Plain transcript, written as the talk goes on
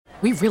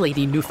We really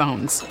need new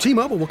phones.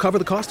 T-Mobile will cover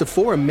the cost of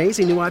 4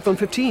 amazing new iPhone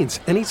 15s,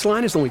 and each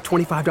line is only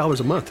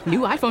 $25 a month. New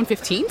iPhone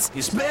 15s?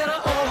 It's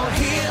better over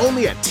here.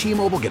 Only at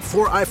T-Mobile, get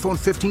 4 iPhone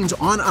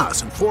 15s on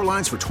us and 4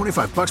 lines for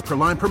 $25 per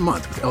line per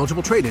month with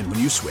eligible trade-in when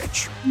you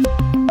switch.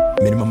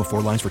 Minimum of 4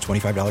 lines for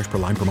 $25 per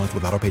line per month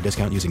with autopay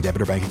discount using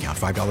debit or bank account.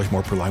 $5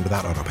 more per line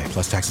without autopay,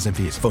 plus taxes and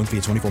fees. Phone fee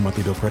at 24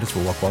 monthly bill credits for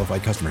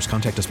well-qualified customers.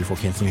 Contact us before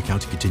canceling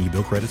account to continue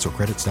bill credits or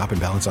credit stop and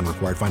balance on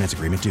required finance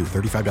agreement due.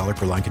 $35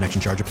 per line connection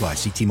charge applies.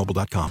 See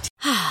T-Mobile.com.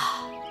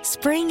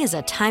 Spring is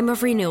a time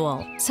of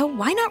renewal, so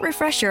why not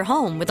refresh your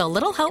home with a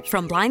little help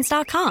from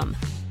Blinds.com?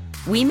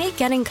 We make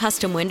getting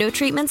custom window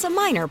treatments a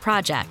minor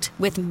project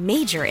with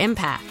major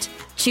impact.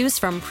 Choose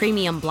from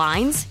premium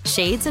blinds,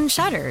 shades, and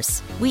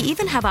shutters. We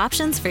even have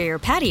options for your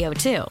patio,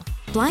 too.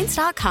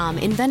 Blinds.com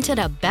invented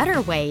a better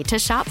way to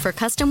shop for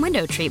custom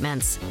window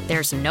treatments.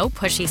 There's no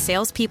pushy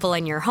salespeople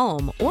in your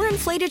home or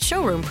inflated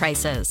showroom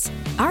prices.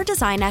 Our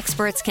design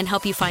experts can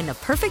help you find the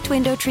perfect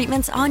window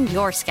treatments on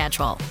your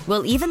schedule.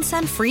 We'll even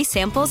send free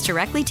samples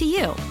directly to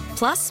you.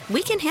 Plus,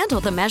 we can handle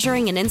the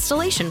measuring and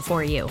installation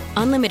for you.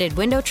 Unlimited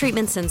window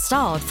treatments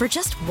installed for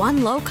just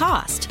one low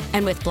cost.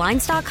 And with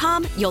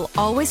Blinds.com, you'll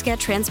always get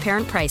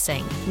transparent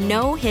pricing.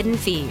 No hidden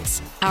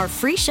fees. Our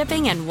free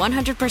shipping and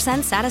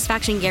 100%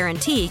 satisfaction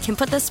guarantee can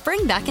put the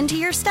spring back into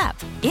your step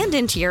and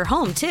into your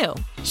home, too.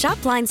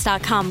 Shop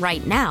Blinds.com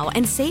right now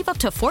and save up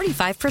to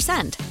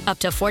 45%. Up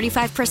to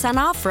 45%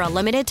 off for a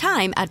limited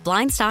time at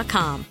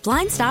Blinds.com.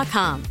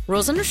 Blinds.com.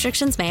 Rules and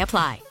restrictions may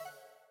apply.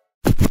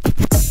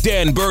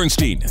 Dan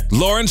Bernstein,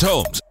 Lawrence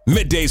Holmes,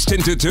 middays 10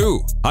 to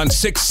 2 on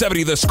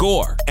 670 The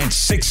Score and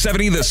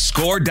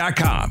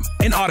 670thescore.com,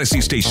 an Odyssey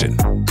station.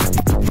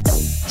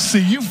 See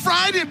you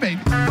Friday,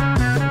 baby.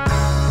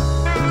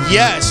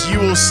 Yes, you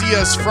will see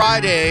us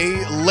Friday.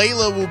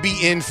 Layla will be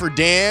in for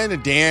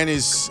Dan. Dan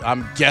is,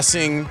 I'm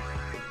guessing,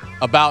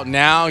 about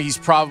now. He's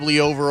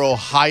probably over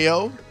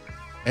Ohio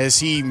as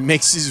he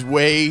makes his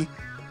way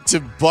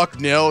to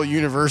Bucknell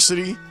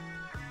University.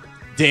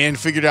 Dan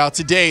figured out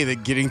today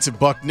that getting to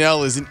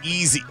Bucknell isn't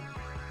easy.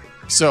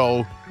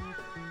 So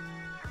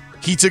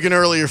he took an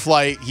earlier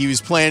flight. He was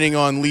planning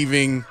on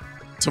leaving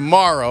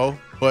tomorrow,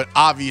 but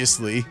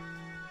obviously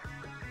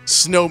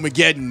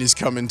Snowmageddon is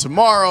coming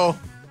tomorrow.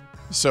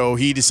 So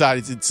he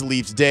decided to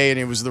leave today, and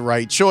it was the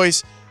right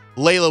choice.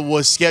 Layla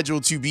was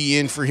scheduled to be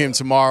in for him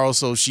tomorrow,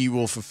 so she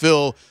will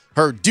fulfill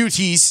her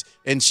duties,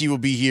 and she will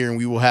be here, and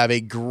we will have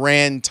a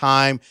grand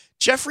time.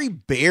 Jeffrey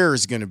Bear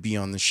is going to be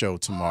on the show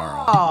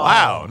tomorrow. Oh.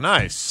 Wow,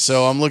 nice.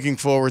 So I'm looking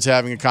forward to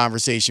having a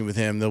conversation with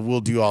him. We'll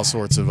do all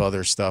sorts of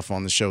other stuff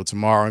on the show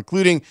tomorrow,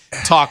 including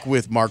talk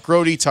with Mark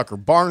Grody. Tucker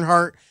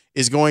Barnhart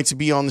is going to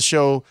be on the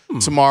show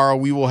tomorrow.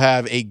 We will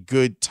have a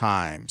good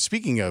time.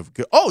 Speaking of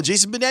good,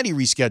 Jason Benetti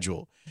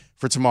rescheduled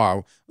for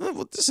tomorrow.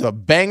 This is a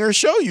banger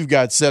show you've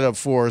got set up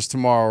for us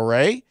tomorrow,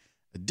 Ray.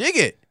 Dig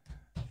it.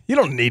 You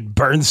don't need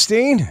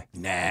Bernstein.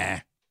 Nah.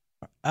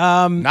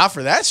 Not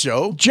for that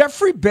show.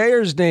 Jeffrey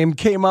Bayer's name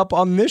came up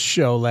on this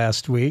show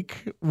last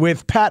week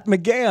with Pat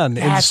McGann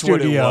in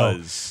studio. What it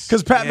was.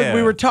 Because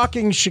we were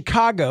talking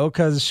Chicago,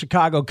 because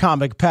Chicago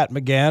comic Pat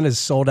McGann has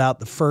sold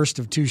out the first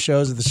of 2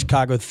 shows at the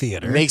Chicago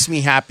Theater. It makes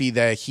me happy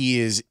that he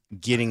is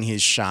getting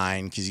his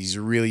shine because he's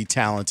a really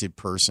talented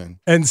person.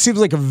 And seems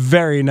like a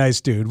very nice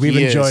dude. We've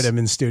enjoyed him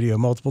in studio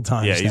multiple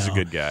times. Yeah, he's a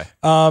good guy.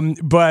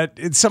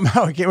 But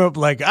somehow it came up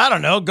like, I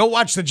don't know, go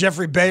watch the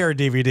Jeffrey Bayer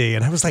DVD.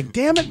 And I was like,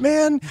 damn it,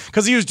 man.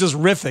 Because he was just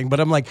riffing. But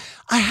I'm like,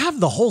 I have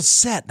the whole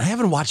set. I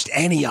haven't watched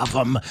any of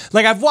them.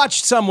 Like, I've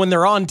watched some when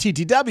they're on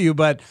TTW,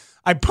 but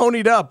I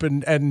ponied up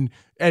and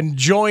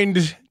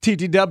joined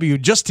TTW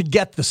just to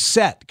get the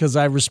set because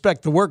I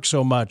respect the work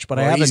so much. But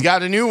I haven't. He's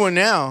got a new one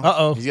now.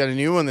 Uh-oh. He's got a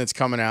new one that's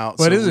coming out.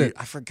 What is it?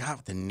 I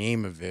forgot the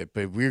name of it,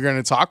 but we're going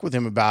to talk with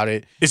him about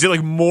it. Is it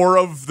like more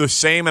of the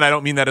same? And I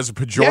don't mean that as a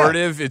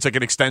pejorative. Yeah. It's like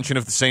an extension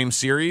of the same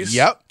series.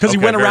 Yep. Because he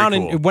went around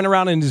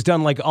and has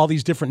done like all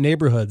these different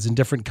neighborhoods and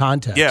different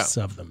contexts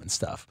of them and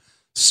stuff.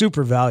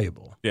 Super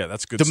valuable. Yeah,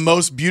 that's good. The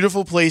most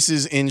beautiful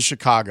places in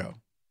Chicago.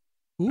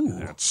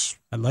 Ooh,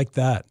 I like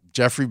that.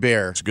 Jeffrey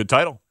Bear. It's a good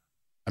title.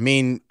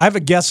 I have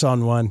a guess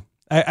on one.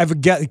 I have a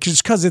guess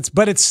because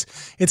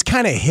it's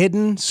kind of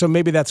hidden, so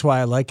maybe that's why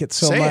I like it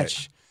so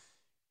much.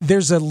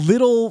 There's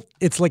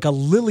it's like a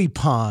lily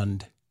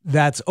pond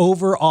that's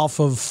over off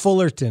of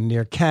Fullerton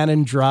near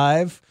Cannon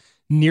Drive,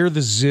 near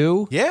the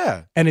zoo.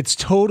 Yeah. And it's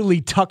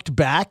totally tucked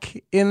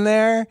back in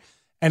there.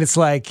 And it's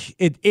like,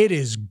 it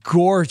is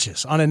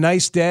gorgeous on a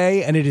nice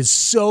day, and it is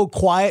so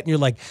quiet, and you're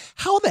like,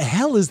 how the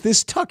hell is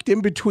this tucked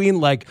in between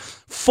like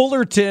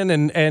Fullerton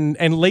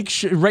and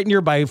Lakeshore, right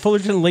nearby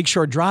Fullerton and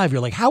Lakeshore Drive?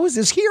 You're like, how is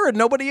this here? And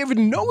nobody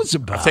even knows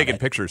about it. I've taken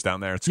pictures down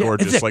there. It's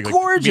gorgeous. It's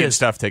gorgeous. Me and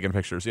Steph taking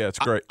pictures. Yeah, it's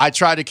great. I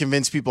try to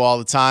convince people all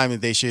the time that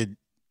they should,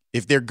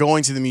 if they're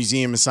going to the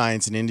Museum of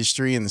Science and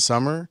Industry in the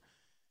summer,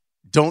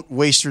 don't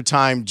waste your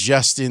time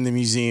just in the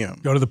museum.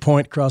 Go to the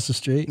Point across the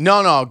street?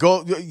 No.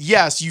 Go.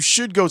 Yes, you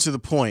should go to the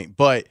Point,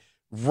 but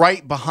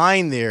right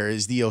behind there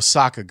is the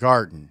Osaka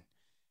Garden.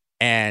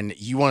 And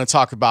you want to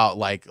talk about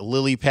like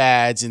lily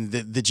pads and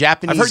the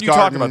Japanese I've heard you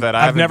garden. talk about that.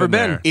 I've never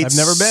been. there. It's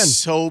I've never been.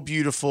 so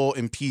beautiful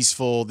and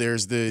peaceful.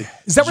 There's the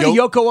Is that where the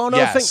Yoko Ono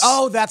Yes. thing?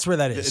 Oh, that's where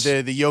that is.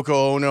 The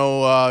Yoko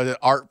Ono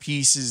art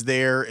piece is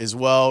there as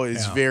well.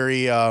 It's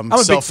very I'm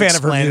a big fan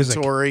of her music.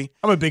 self-explanatory.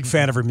 I'm a big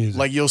fan of her music.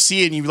 Like you'll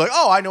see it and you'll be like,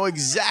 oh, I know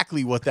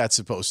exactly what that's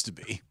supposed to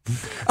be.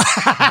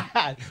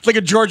 Like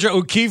a Georgia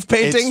O'Keeffe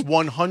painting? It's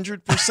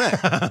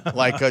 100%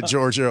 like a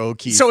Georgia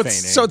O'Keeffe so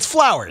painting. it's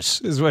flowers,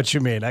 is what you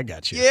mean. I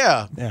got you.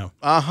 Yeah. Yeah.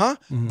 Uh-huh.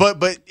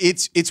 But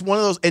it's one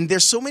of those, and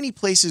there's so many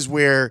places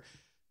where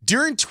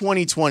during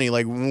 2020,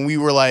 like when we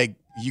were like,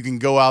 you can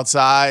go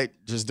outside,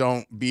 just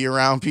don't be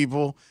around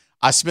people.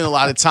 I spent a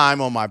lot of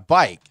time on my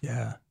bike.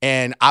 Yeah.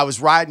 And I was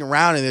riding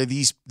around, and there are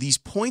these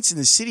points in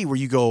the city where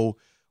you go,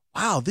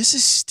 wow, this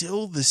is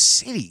still the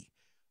city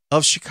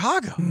of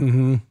Chicago.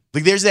 Mm-hmm.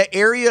 Like there's that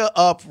area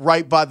up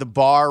right by the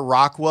bar,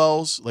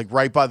 Rockwell's, like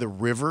right by the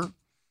river.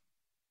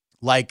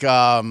 Like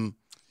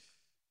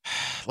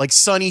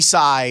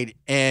Sunnyside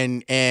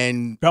and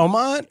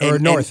Belmont or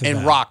north and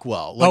of that?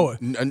 Rockwell. Like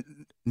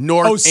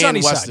north and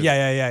Sunnyside. west.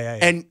 Yeah.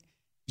 And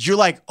you're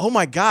like, oh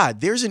my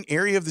God, there's an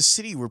area of the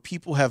city where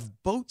people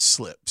have boat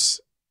slips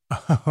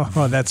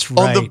Oh, that's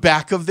right. on the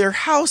back of their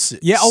houses.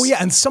 Yeah. Oh, yeah.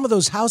 And some of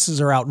those houses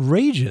are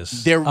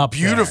outrageous. They're up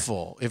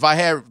beautiful. If I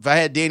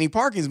had Danny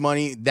Parkins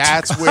money,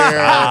 that's where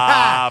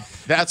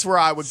that's where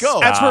I would go.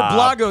 That's where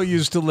Blago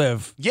used to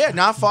live. Yeah,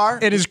 not far.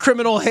 In his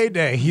criminal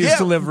heyday, he used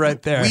to live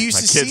right there. We used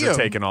My to kids see are him.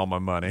 taking all my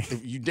money.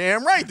 You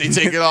damn right they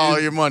take all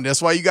your money.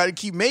 That's why you got to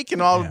keep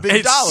making all the big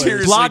It's dollars.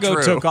 seriously Blago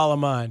true. took all of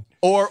mine.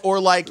 Or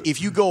like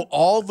if you go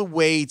all the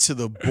way to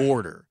the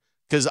border,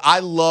 because I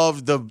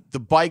love the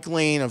bike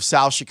lane of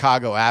South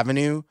Chicago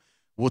Avenue.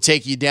 Will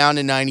take you down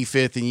to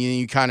 95th, and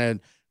you kind of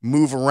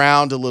move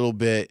around a little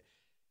bit.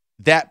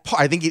 That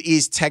part, I think it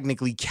is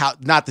technically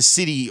not the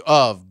city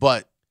of,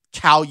 but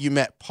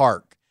Calumet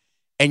Park.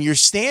 And you're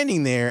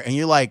standing there, and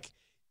you're like,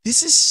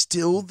 "This is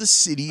still the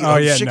city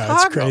of Chicago."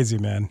 No, it's crazy,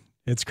 man.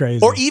 It's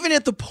crazy. Or even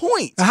at the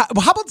Point. How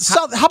about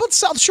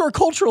South Shore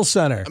Cultural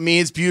Center? I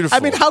mean, it's beautiful. I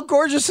mean, how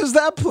gorgeous is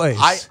that place?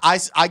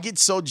 I get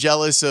so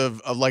jealous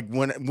of like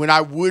when I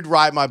would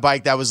ride my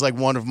bike, that was like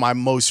one of my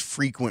most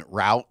frequent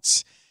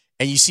routes.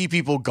 And you see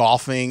people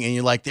golfing, and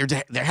you're like, they're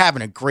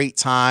having a great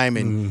time,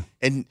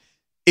 and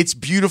it's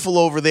beautiful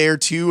over there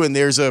too. And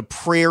there's a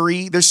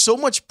prairie. There's so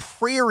much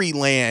prairie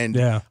land,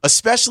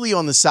 especially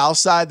on the south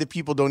side, that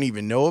people don't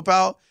even know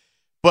about.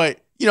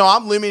 But you know,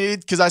 I'm limited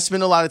because I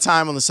spend a lot of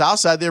time on the south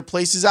side. There are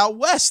places out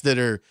west that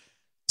are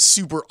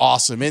super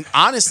awesome, and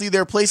honestly,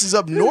 there are places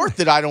up north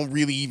that I don't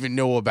really even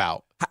know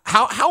about.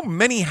 How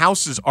many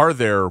houses are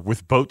there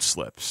with boat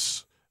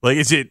slips? Like,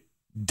 is it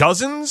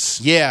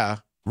dozens? Yeah.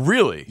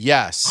 Really?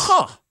 Yes.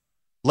 Huh.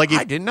 Like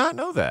I did not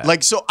know that.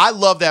 Like, so I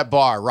love that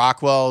bar,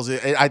 Rockwell's.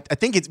 I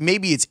think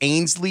it's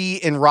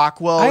Ainsley and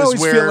Rockwell. I is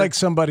always where feel like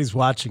somebody's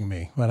watching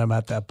me when I'm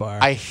at that bar.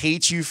 I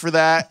hate you for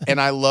that,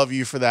 and I love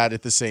you for that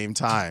at the same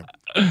time.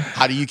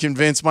 How do you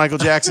convince Michael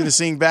Jackson to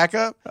sing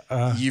backup?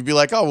 You'd be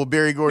like, oh, well,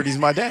 Barry Gordy's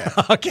my dad.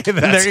 Okay, then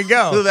there you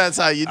go. That's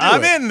how you do it.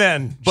 I'm in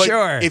then. But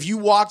sure. if you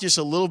walk just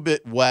a little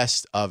bit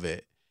west of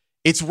it,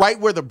 it's right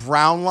where the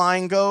Brown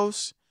Line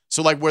goes.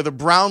 So like where the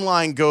Brown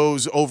Line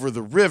goes over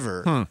the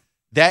river,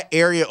 that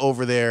area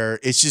over there,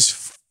 it's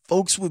just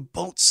folks with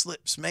boat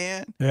slips,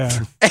 man. Yeah.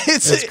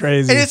 It's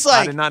crazy. And it's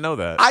like, I did not know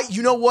that.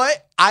 you know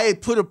what? I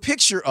had put a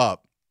picture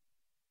up.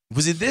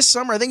 Was it this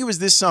summer? I think it was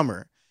this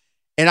summer.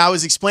 And I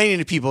was explaining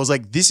to people, I was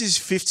like, this is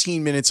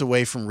 15 minutes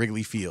away from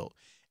Wrigley Field.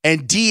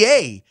 And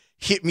DA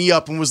hit me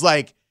up and was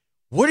like,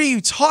 what are you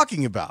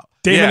talking about?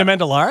 David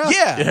Amendolara?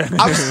 Yeah.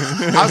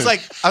 I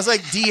was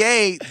like,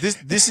 DA,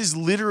 this is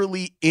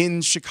literally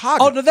in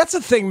Chicago. Oh, no, that's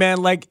the thing,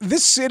 man. Like,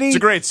 this city. It's a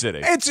great city.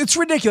 It's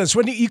ridiculous.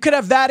 When you could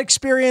have that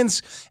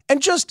experience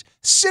and just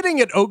sitting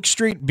at Oak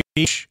Street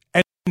Beach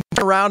and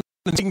around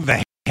and seeing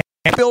the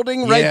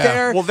building right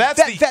there. Well,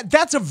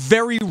 that's a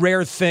very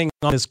rare thing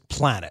on this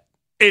planet.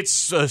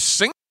 It's a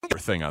singular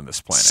thing on this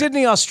planet.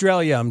 Sydney,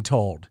 Australia, I'm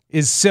told,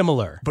 is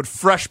similar. But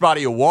fresh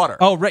body of water.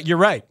 Oh, right. You're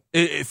right.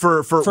 For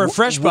a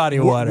fresh body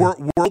of water.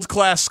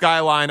 World-class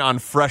skyline on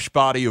fresh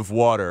body of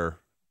water,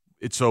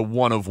 it's a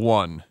one of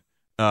one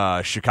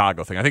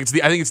Chicago thing. I think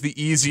it's the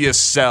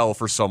easiest sell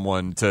for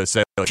someone to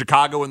say, like,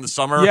 Chicago in the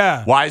summer.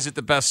 Yeah. Why is it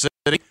the best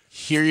city?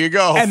 Here you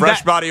go. And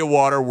fresh body of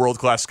water,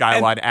 world-class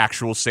skyline,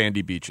 actual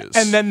sandy beaches.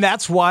 And then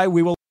that's why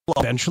we will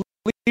eventually.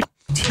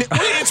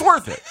 It's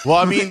worth it. Well,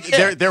 I mean,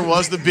 there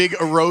was the big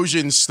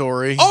erosion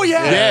story. Oh,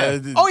 yeah.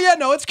 Oh, yeah.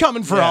 No, it's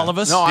coming for all of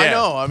us. No, I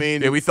know. I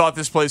mean, we thought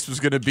this place was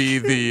going to be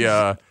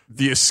the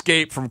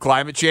escape from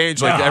climate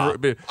change.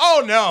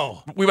 Oh,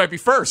 no. We might be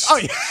first. Oh,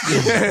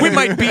 yeah. We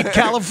might beat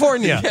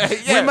California.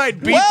 We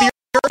might beat the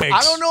earthquakes.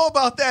 I don't know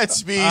about that,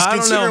 Speeds,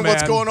 considering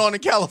what's going on in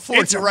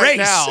California it's a right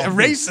race. now. A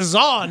race is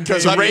on.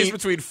 It's a race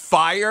between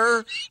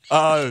fire,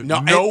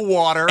 no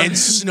water, and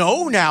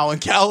snow now in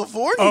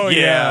California. Oh,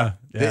 yeah.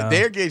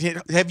 They're getting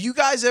hit. Have you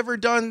guys ever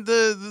done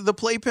the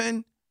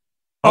playpen?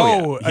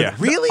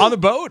 Really? On the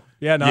boat?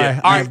 Yeah, no,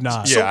 Yeah. I have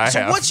not. Yeah, I So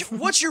have.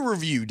 what's your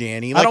review,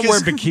 Danny? I don't wear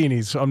is-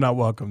 bikinis, so I'm not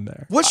welcome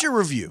there. What's your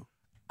review?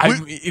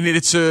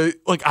 It's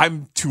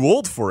I'm too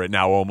old for it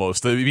now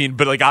almost. I mean,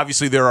 but like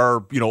obviously there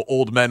are,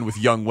 old men with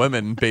young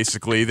women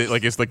basically that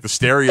like it's like the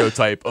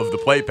stereotype of the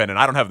playpen, and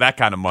I don't have that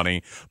kind of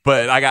money,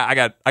 but I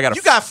got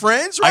You got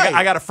friends, right?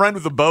 I got a friend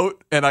with a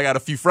boat, and I got a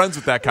few friends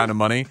with that kind of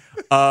money.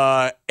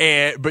 I've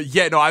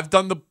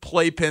done the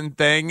playpen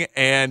thing,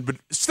 but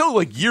still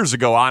like years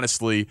ago,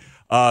 honestly.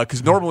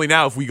 Because normally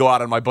now, if we go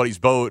out on my buddy's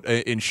boat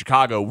in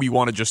Chicago, we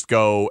want to just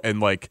go and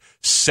like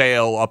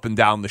sail up and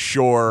down the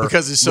shore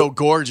because it's so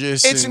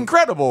gorgeous. It's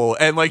incredible,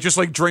 and like just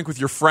like drink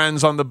with your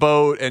friends on the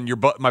boat. And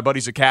my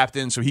buddy's a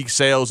captain, so he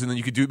sails, and then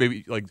you could do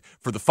maybe like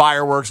for the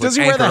fireworks. Does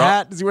like, he wear the anchor up.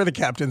 hat? Does he wear the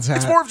captain's hat?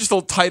 It's more of just a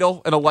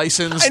title and a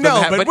license. I than the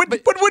know,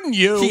 hat, but wouldn't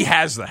you? He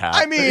has the hat.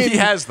 I mean, he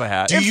has the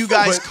hat. Do you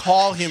guys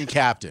call him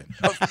captain?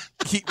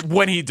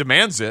 When he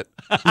demands it?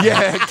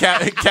 Yeah,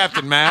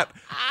 Captain Matt.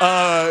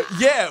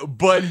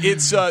 But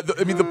it's.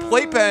 The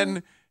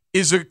playpen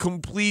is a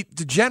complete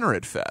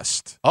degenerate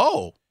fest.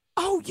 Oh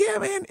yeah,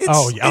 man!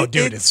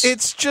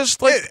 It's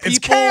just like it's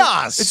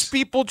chaos. It's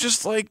people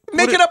just like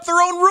making up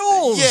their own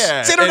rules.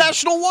 Yeah, it's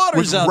international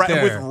waters out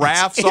there with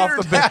rafts off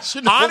the back.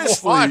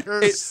 Honestly,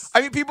 waters.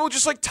 People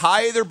just like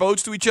tie their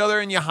boats to each other,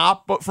 and you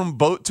hop from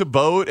boat to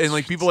boat, and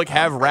like people like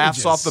have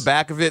rafts off the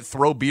back of it,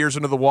 throw beers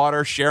into the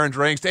water, sharing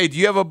drinks. Hey, do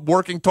you have a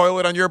working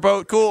toilet on your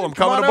boat? Cool, I'm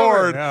coming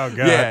aboard. Oh god,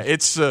 yeah,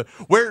 it's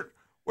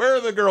Where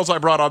are the girls I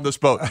brought on this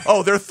boat?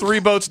 Oh, they're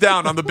 3 boats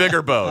down on the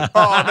bigger boat.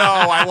 Oh no,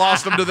 I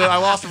lost them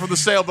from the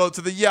sailboat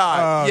to the yacht.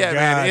 Oh, yeah, God.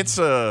 man,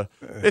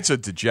 it's a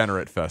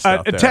degenerate fest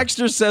out A there.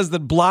 texter says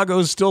that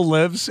Blago still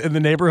lives in the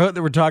neighborhood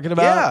that we're talking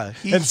about.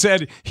 Yeah, and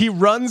said he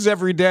runs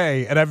every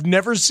day, and I've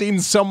never seen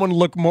someone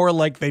look more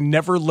like they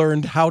never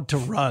learned how to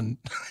run.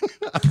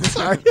 I'm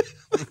sorry.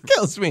 It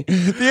kills me.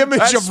 The image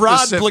That's of Rod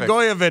specific.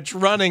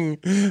 Blagojevich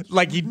running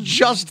like he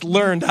just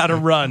learned how to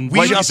run.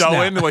 Like just he's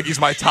now. Owen, like he's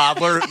my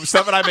toddler.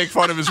 Steph and I make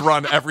fun of his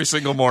run every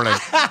single morning.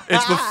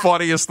 It's the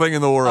funniest thing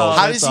in the world.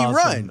 How does he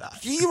run?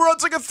 He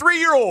runs like a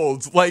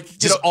 3-year-old. Like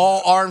Just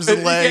all arms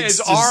and legs. Yeah, his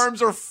just-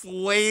 arms are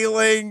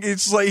flailing.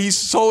 It's like he's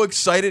so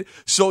excited.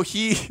 So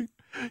he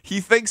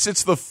thinks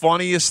it's the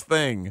funniest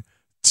thing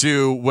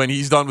to when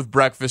he's done with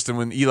breakfast and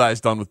when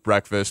Eli's done with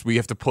breakfast, we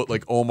have to put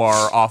like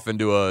Omar off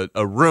into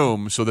a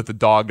room so that the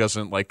dog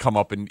doesn't like come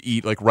up and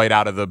eat like right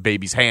out of the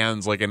baby's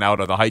hands, like and out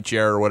of the high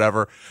chair or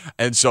whatever.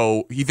 And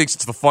so he thinks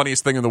it's the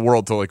funniest thing in the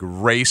world to like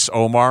race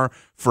Omar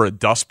for a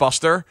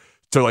dustbuster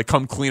to like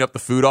come clean up the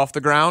food off the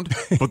ground.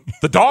 But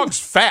the dog's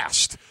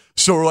fast.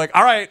 So we're like,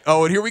 all right,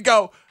 Owen, here we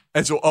go.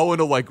 And so Owen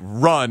will like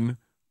run,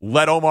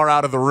 let Omar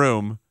out of the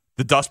room.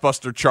 The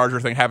dustbuster charger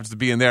thing happens to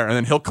be in there, and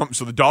then he'll come.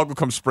 So the dog will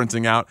come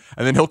sprinting out,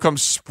 and then he'll come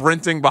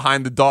sprinting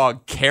behind the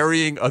dog,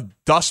 carrying a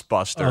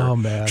dustbuster, Oh,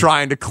 man.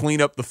 trying to clean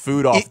up the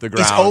food off the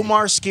ground. Is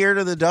Omar scared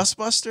of the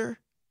dustbuster?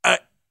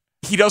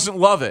 He doesn't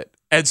love it,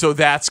 and so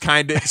that's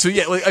kind of so.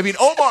 Yeah, like, I mean,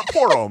 Omar,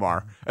 poor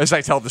Omar, as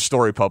I tell the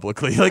story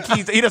publicly, like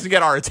he doesn't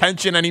get our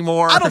attention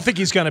anymore. I don't think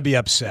he's going to be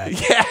upset.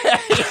 Yeah.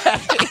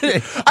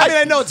 I mean,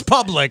 I know it's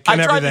public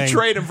and I tried everything. to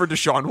trade him for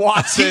Deshaun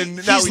Watson.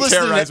 Now he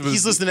terrorizes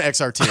He's listening to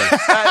XRT.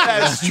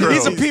 That's true.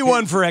 He's a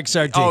P1 for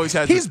XRT. Always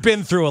has He's it.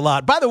 been through a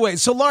lot. By the way,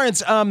 so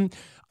Lawrence,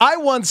 I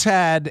once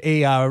had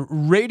a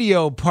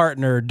radio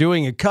partner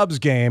doing a Cubs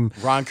game,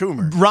 Ron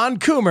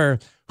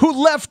Coomer,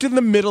 who left in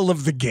the middle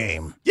of the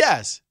game.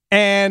 Yes.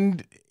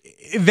 And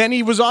then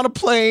he was on a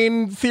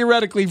plane,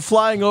 theoretically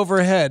flying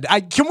overhead.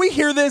 Can we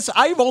hear this?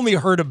 I've only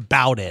heard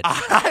about it.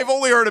 I've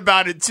only heard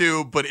about it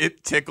too, but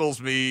it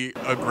tickles me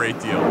a great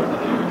deal.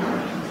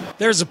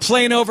 There's a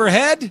plane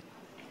overhead.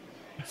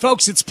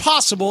 Folks, it's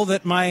possible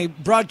that my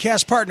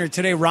broadcast partner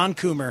today, Ron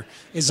Coomer,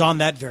 is on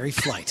that very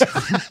flight.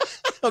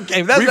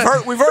 Okay, We've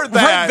heard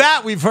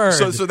that. We've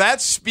heard. So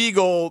that's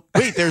Spiegel.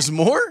 Wait, there's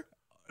more?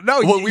 No,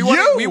 well,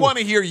 we want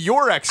to hear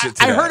your exit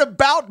today. I heard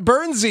about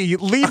Bernsey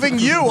leaving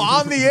you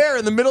on the air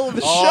in the middle of the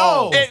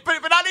show.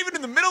 But not even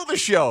in the middle of the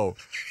show.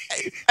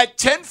 At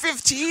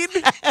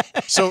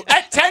 10:15? So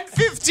at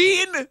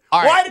 10:15? right.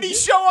 Why did he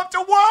show up to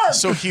work?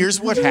 So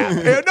here's what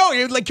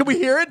happened. Can we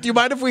hear it? Do you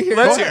mind if we hear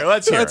Let's it? hear it.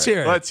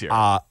 Let's hear it.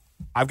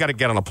 I've got to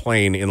get on a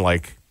plane in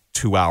like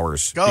 2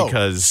 hours Go.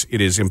 because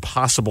it is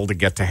impossible to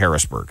get to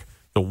Harrisburg.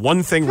 The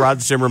one thing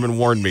Rod Zimmerman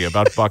warned me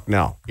about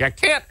Bucknell. You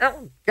can't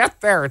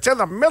get there. It's in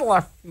the middle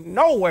of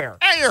nowhere.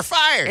 And you're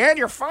fired. And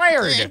you're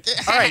fired.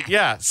 All right,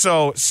 yeah.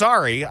 So,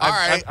 sorry.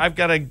 I've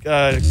got to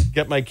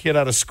get my kid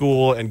out of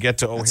school and get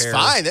to O'Hare. That's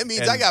fine. That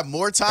means I got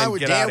more time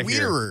with Dan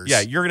Wiederers.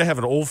 Yeah, you're going to have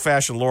an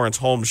old-fashioned Lawrence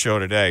Holmes show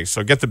today.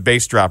 So get the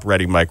bass drop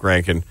ready, Mike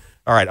Rankin.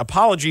 All right,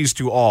 apologies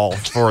to all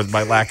for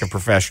my lack of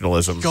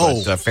professionalism.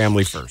 Go. But,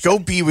 family first. Go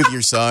be with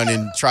your son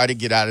and try to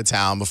get out of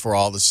town before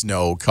all the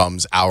snow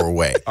comes our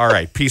way. All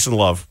right, peace and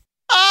love.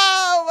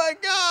 Oh my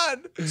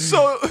God!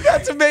 So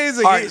that's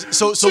amazing. All right,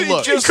 so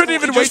look, he couldn't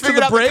even wait for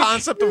the break. The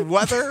concept of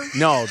weather.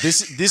 No,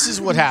 this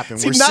is what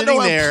happened. Does he We're not sitting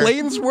know how there,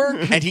 planes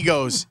work? and he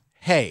goes,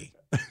 "Hey,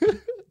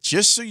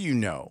 just so you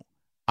know,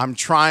 I'm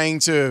trying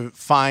to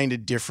find a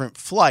different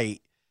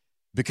flight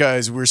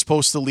because we're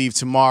supposed to leave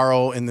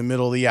tomorrow in the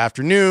middle of the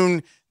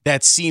afternoon.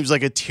 That seems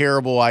like a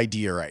terrible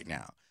idea right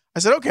now. I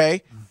said,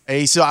 okay.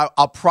 Hey, so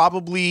I'll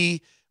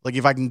probably, like,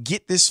 if I can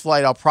get this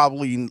flight, I'll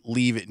probably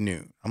leave at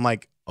noon. I'm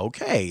like,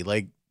 okay,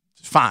 like,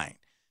 fine.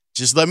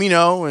 Just let me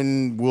know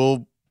and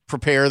we'll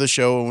prepare the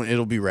show and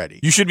it'll be ready.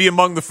 You should be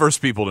among the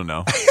first people to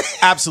know.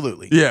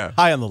 Absolutely. Yeah.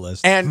 High on the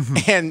list.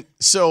 And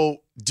so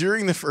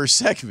during the first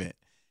segment,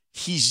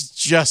 he's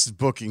just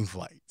booking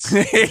flights.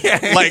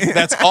 Like,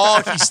 that's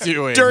all he's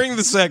doing During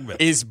the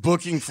segment. is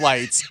booking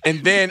flights.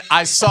 And then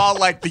I saw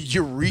like the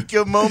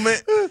eureka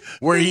moment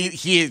where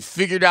he had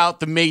figured out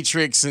the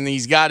Matrix and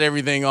he's got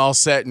everything all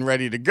set and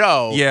ready to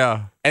go.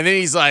 Yeah. And then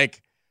he's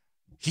like,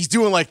 he's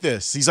doing like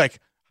this. He's like,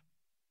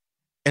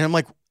 and I'm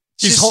like,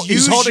 He's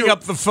use holding your-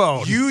 up the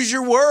phone. Use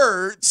your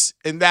words.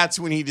 And that's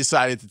when he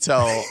decided to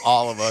tell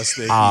all of us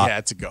that he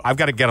had to go. I've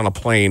got to get on a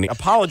plane.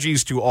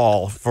 Apologies to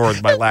all for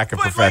my lack of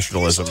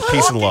professionalism.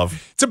 Peace and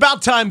love. It's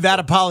about time that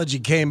apology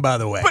came, by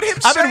the way. But him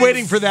I've been saying-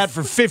 waiting for that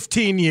for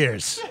 15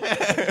 years.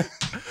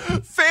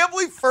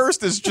 Family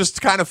first is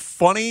just kind of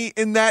funny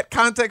in that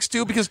context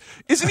too, because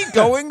isn't he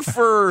going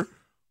for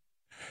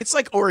It's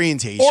like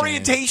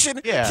orientation.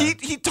 Yeah.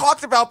 He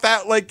talked about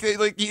that like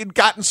he had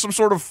gotten some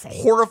sort of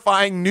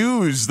horrifying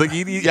news. Like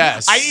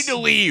Yes. I need to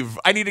leave.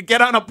 I need to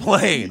get on a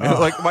plane.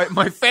 Like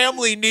my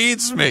family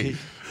needs me.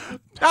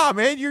 Nah,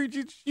 man,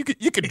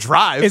 you could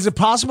drive. Is it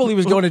possible he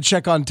was going to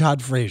check on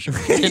Todd Frazier?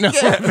 You know,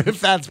 if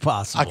that's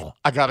possible.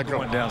 I gotta go.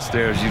 Going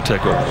downstairs, you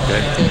take over,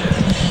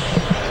 okay?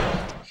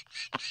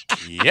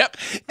 Yep.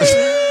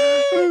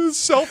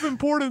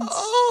 Self-importance.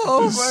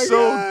 Oh my so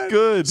God.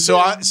 good. So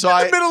in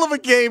the middle of a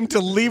game to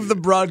leave the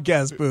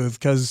broadcast booth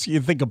because you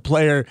think a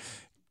player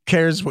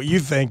cares what you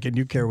think and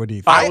you care what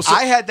he thinks.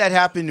 I had that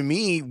happen to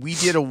me. We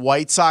did a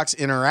White Sox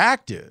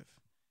interactive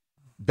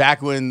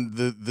back when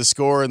the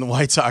score and the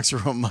White Sox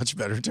were on much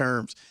better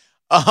terms.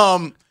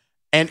 And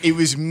it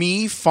was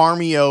me,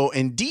 Farmio,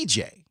 and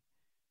DJ.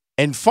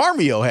 And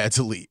Farmio had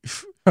to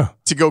leave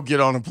to go get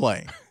on a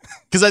plane.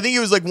 Because I think it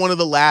was like one of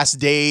the last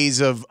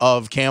days of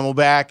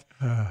Camelback.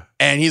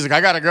 And he's like,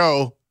 I got to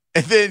go.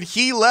 And then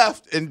he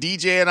left, and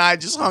DJ and I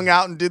just hung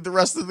out and did the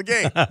rest of the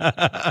game.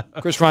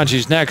 Chris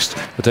Ranji's next.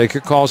 We'll take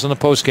your calls on the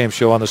postgame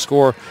show on The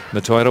Score, the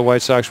Toyota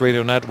White Sox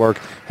Radio Network.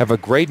 Have a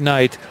great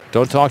night.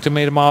 Don't talk to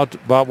me about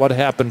what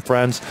happened,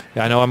 friends.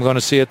 I know I'm going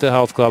to see you at the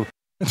health club.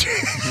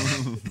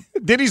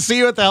 Did he see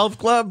you at the health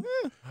club?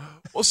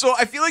 Well, so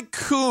I feel like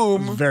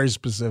Coombe, Very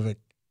specific.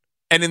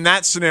 and in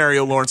that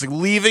scenario, Lawrence, like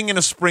leaving in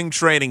a spring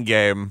training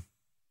game,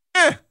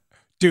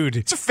 Dude,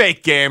 it's a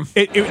fake game.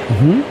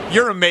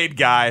 You're a made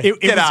guy.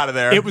 Get was, out of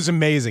there. It was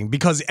amazing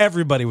because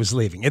everybody was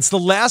leaving. It's the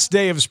last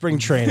day of spring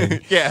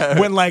training. Yeah.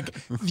 When, like,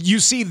 you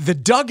see the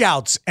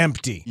dugouts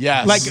empty.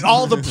 Yes. Like,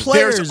 all the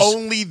players. There's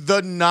only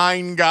the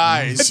 9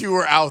 guys who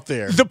are out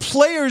there. The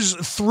players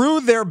threw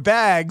their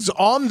bags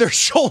on their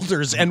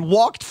shoulders and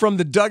walked from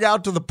the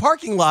dugout to the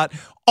parking lot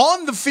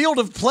on the field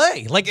of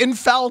play, like in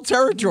foul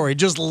territory,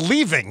 just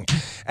leaving.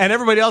 And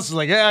everybody else is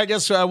like, yeah, I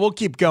guess we'll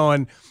keep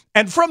going.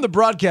 And from the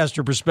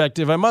broadcaster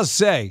perspective, I must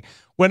say,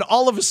 when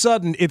all of a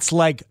sudden it's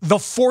like the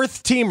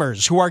fourth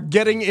teamers who are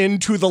getting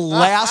into the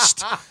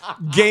last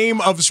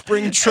game of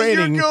spring training.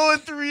 And you're going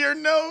through your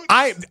notes.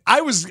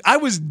 I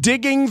was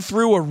digging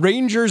through a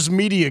Rangers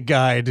media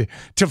guide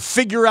to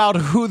figure out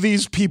who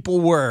these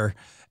people were.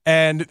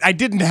 And I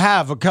didn't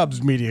have a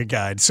Cubs media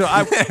guide. So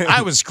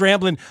I was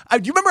scrambling. Do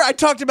you remember I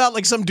talked about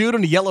like some dude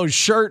in a yellow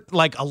shirt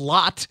like a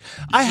lot?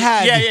 I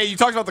had. Yeah, you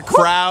talked about the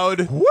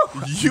crowd.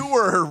 You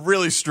were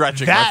really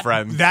stretching, my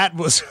friend. That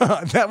was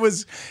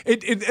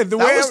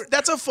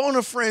That's a phone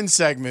a friend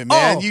segment,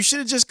 man. Oh. You should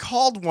have just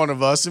called one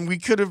of us and we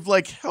could have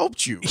like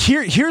helped you.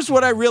 Here's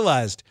what I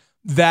realized,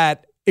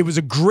 that it was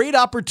a great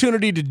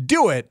opportunity to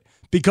do it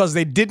because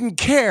they didn't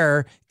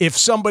care if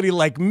somebody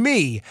like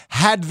me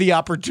had the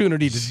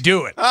opportunity to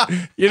do it.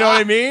 You know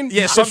what I mean?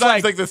 Yeah, It's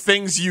sometimes like the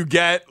things you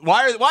get.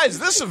 Why is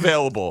this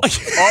available?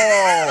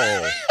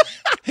 Oh,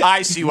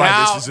 I see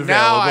why this is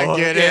available. Now I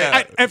get it.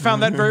 Yeah. I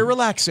found that very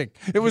relaxing.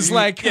 It was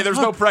like, Yeah, there's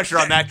no pressure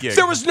on that gig.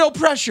 There was no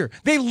pressure.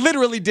 They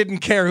literally didn't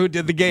care who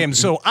did the game,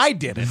 so I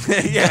did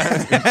it.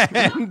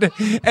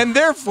 Yeah. and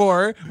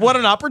therefore, what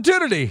an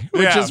opportunity,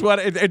 which Yeah. is what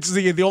it's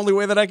the only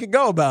way that I could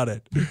go about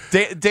it.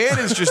 Dan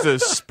is just a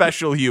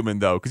special human,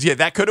 though, because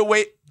that could have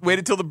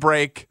waited till the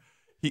break.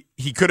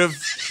 He could have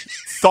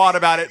thought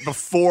about it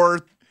before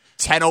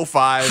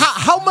 10:05.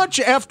 How much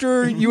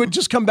after you had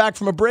just come back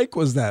from a break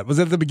was that? Was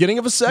it the beginning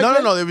of a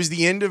segment? No. It was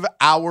the end of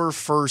our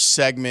first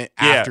segment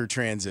after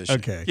transition.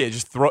 Okay. Yeah,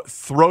 just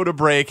throw to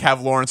break,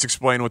 have Lawrence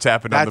explain what's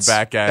happened on the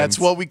back end. That's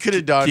what we could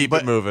have done. Keep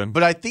it moving.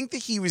 But I think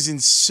that he was in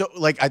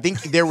I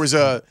think there was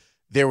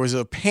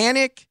a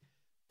panic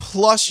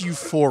plus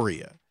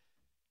euphoria.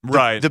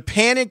 Right. The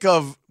panic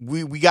of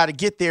we got to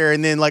get there,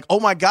 and then like, oh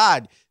my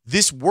God,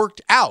 this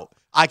worked out.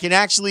 I can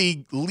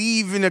actually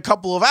leave in a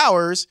couple of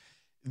hours.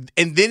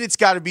 And then it's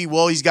got to be,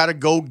 well, he's got to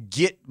go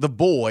get the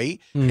boy,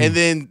 and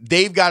then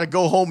they've got to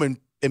go home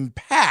and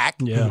pack,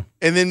 and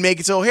then make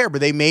it to O'Hare.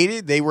 But they made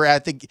it. They were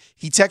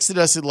he texted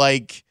us at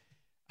like,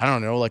 I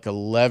don't know, like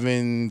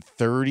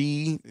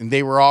 11:30, and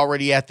they were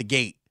already at the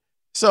gate.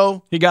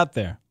 So he got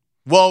there.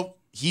 Well,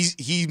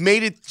 he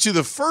made it to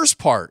the first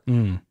part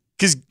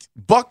because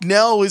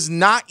Bucknell is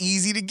not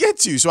easy to get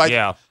to. So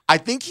I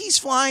think he's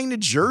flying to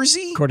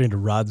Jersey, according to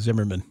Rod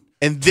Zimmerman.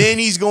 And then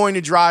he's going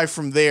to drive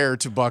from there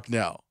to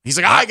Bucknell. He's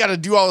like, I got to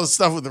do all this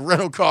stuff with the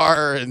rental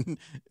car and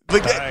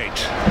like I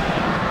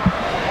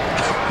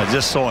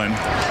just saw him.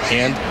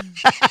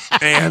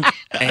 And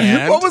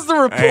what was the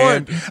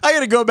report? I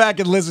got to go back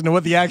and listen to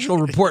what the actual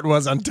report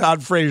was on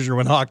Todd Frazier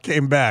when Hawk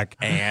came back.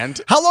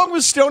 And how long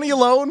was Stoney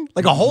alone?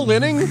 Like a whole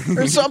inning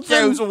or something?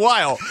 Yeah, it was a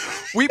while.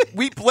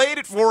 We played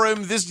it for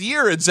him this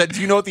year and said,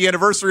 "Do you know what the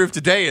anniversary of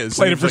today is?"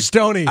 Played it for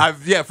Stoney.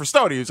 For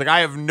Stoney. He was like,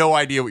 "I have no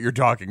idea what you're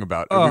talking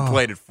about." And we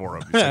played it for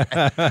him. He's like,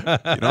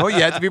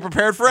 you have to be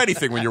prepared for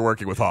anything when you're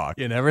working with Hawk.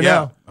 You never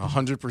know.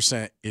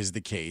 100% is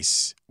the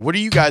case. What are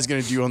you guys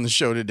going to do on the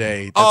show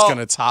today that's going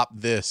to top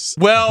this?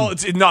 Well,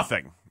 it's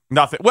nothing.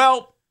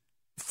 Well,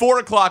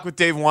 4:00 with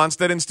Dave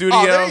Wanstead in studio.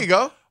 Oh, there you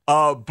go.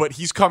 But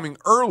he's coming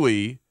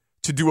early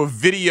to do a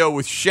video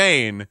with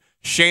Shane.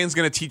 Shane's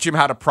going to teach him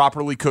how to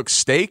properly cook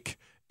steak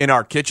in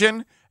our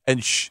kitchen,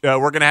 and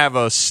we're going to have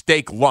a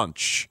steak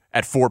lunch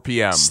at 4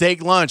 p.m.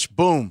 Steak lunch,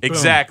 boom.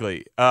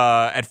 Exactly.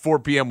 At 4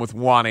 p.m. with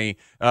Wani.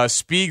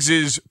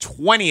 Speegs'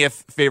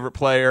 20th favorite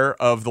player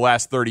of the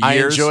last 30 years. I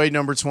enjoyed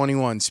number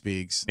 21,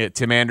 Speegs.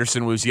 Tim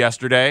Anderson was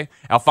yesterday.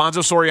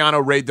 Alfonso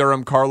Soriano, Ray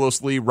Durham,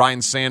 Carlos Lee,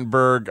 Ryan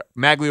Sandberg,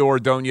 Maglio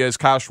Ordonez,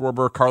 Kyle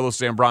Schwarber, Carlos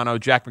Zambrano,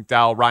 Jack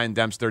McDowell, Ryan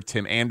Dempster,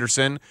 Tim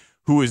Anderson.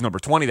 Who is number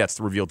 20? That's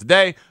the reveal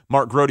today.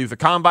 Mark Grody with the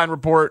Combine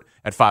Report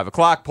at 5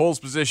 o'clock. Polls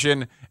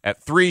position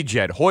at 3.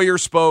 Jed Hoyer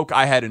spoke.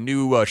 I had a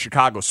new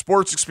Chicago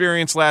sports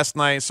experience last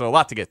night, so a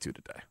lot to get to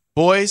today.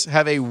 Boys,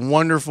 have a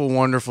wonderful,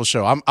 wonderful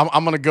show. I'm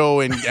going to go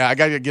and I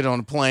got to get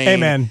on a plane. Hey,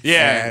 man.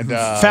 Yeah. And,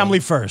 family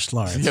first,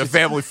 Lawrence. Yeah,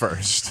 family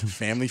first.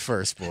 Family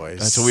first, boys.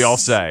 That's what we all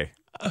say.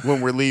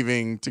 When we're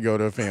leaving to go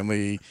to a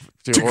family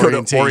to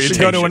orientation. To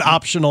go to an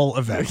optional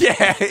event.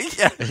 Yeah.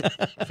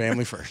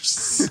 Family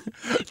first.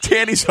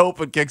 Danny's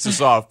hoping kicks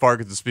us off.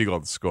 Parkins and Spiegel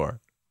on the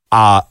score.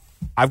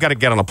 I've got to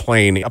get on a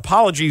plane.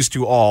 Apologies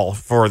to all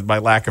for my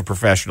lack of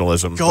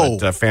professionalism. Go.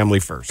 But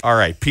family first. All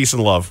right. Peace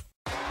and love.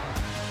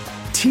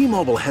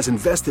 T-Mobile has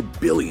invested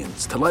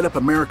billions to light up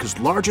America's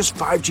largest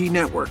 5G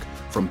network,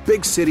 from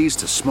big cities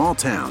to small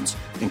towns,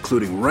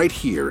 including right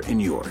here in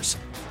yours.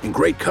 And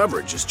great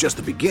coverage is just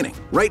the beginning.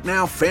 Right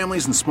now,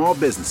 families and small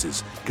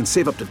businesses can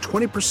save up to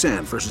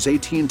 20% versus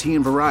AT&T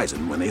and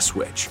Verizon when they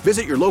switch.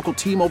 Visit your local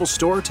T-Mobile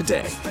store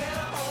today.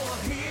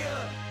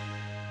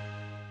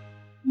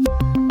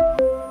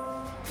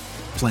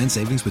 Plan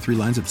savings with 3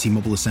 lines of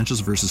T-Mobile Essentials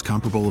versus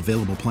comparable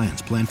available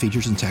plans. Plan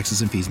features and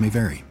taxes and fees may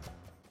vary.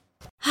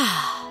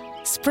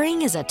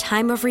 Spring is a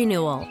time of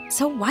renewal,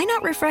 so why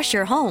not refresh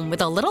your home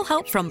with a little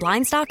help from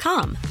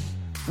Blinds.com?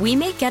 We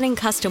make getting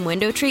custom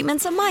window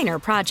treatments a minor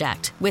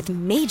project with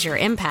major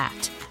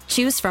impact.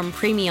 Choose from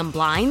premium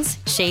blinds,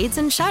 shades,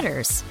 and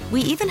shutters.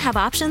 We even have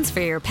options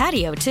for your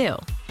patio, too.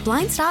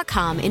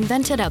 Blinds.com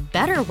invented a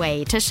better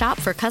way to shop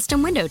for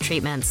custom window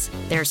treatments.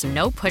 There's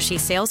no pushy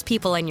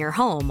salespeople in your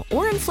home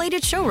or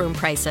inflated showroom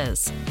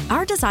prices.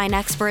 Our design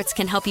experts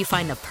can help you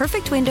find the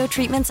perfect window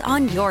treatments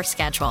on your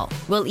schedule.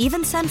 We'll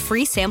even send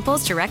free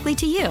samples directly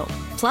to you.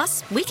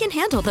 Plus, we can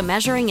handle the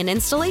measuring and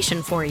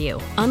installation for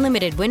you.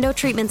 Unlimited window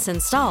treatments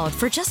installed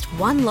for just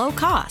one low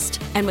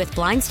cost. And with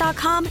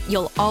Blinds.com,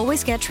 you'll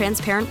always get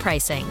transparent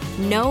pricing.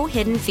 No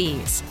hidden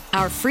fees.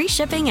 Our free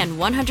shipping and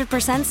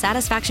 100%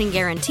 satisfaction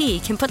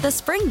guarantee can put the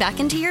spring back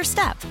into your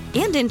step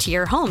and into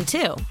your home,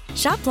 too.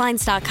 Shop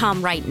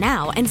Blinds.com right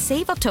now and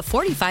save up to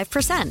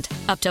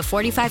 45%. Up to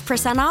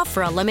 45% off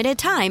for a limited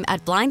time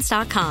at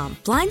Blinds.com.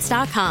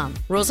 Blinds.com.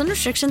 Rules and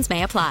restrictions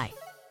may apply.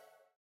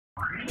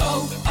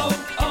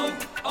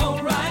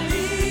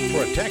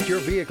 Protect your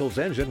vehicle's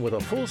engine with a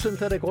full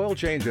synthetic oil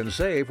change and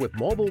save with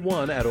Mobil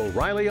 1 at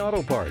O'Reilly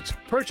Auto Parts.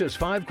 Purchase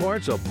 5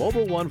 quarts of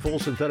Mobil 1 full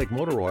synthetic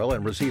motor oil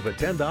and receive a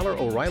 $10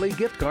 O'Reilly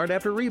gift card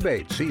after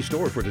rebate. See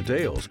store for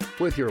details.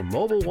 With your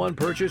Mobil 1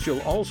 purchase,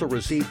 you'll also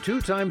receive 2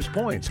 times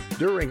points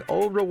during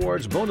O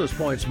Rewards Bonus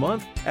Points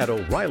Month at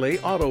O'Reilly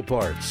Auto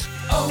Parts.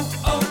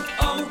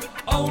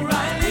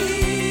 O'Reilly.